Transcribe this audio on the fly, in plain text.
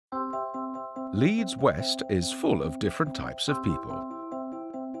Leeds West is full of different types of people.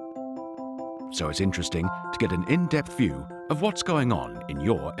 So it's interesting to get an in-depth view of what's going on in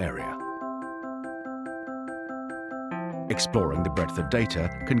your area. Exploring the breadth of data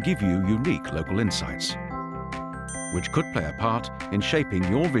can give you unique local insights, which could play a part in shaping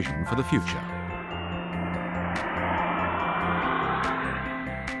your vision for the future.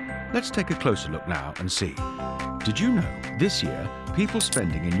 Let's take a closer look now and see. Did you know this year people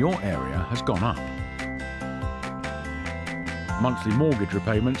spending in your area has gone up? Monthly mortgage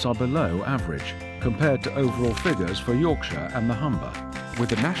repayments are below average compared to overall figures for Yorkshire and the Humber, with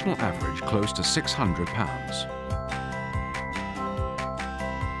the national average close to £600.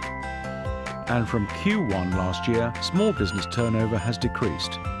 And from Q1 last year, small business turnover has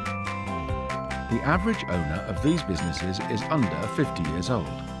decreased. The average owner of these businesses is under 50 years old,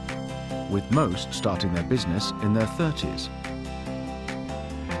 with most starting their business in their 30s.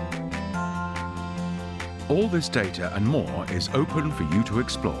 All this data and more is open for you to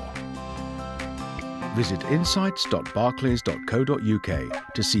explore. Visit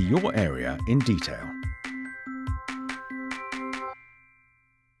insights.barclays.co.uk to see your area in detail.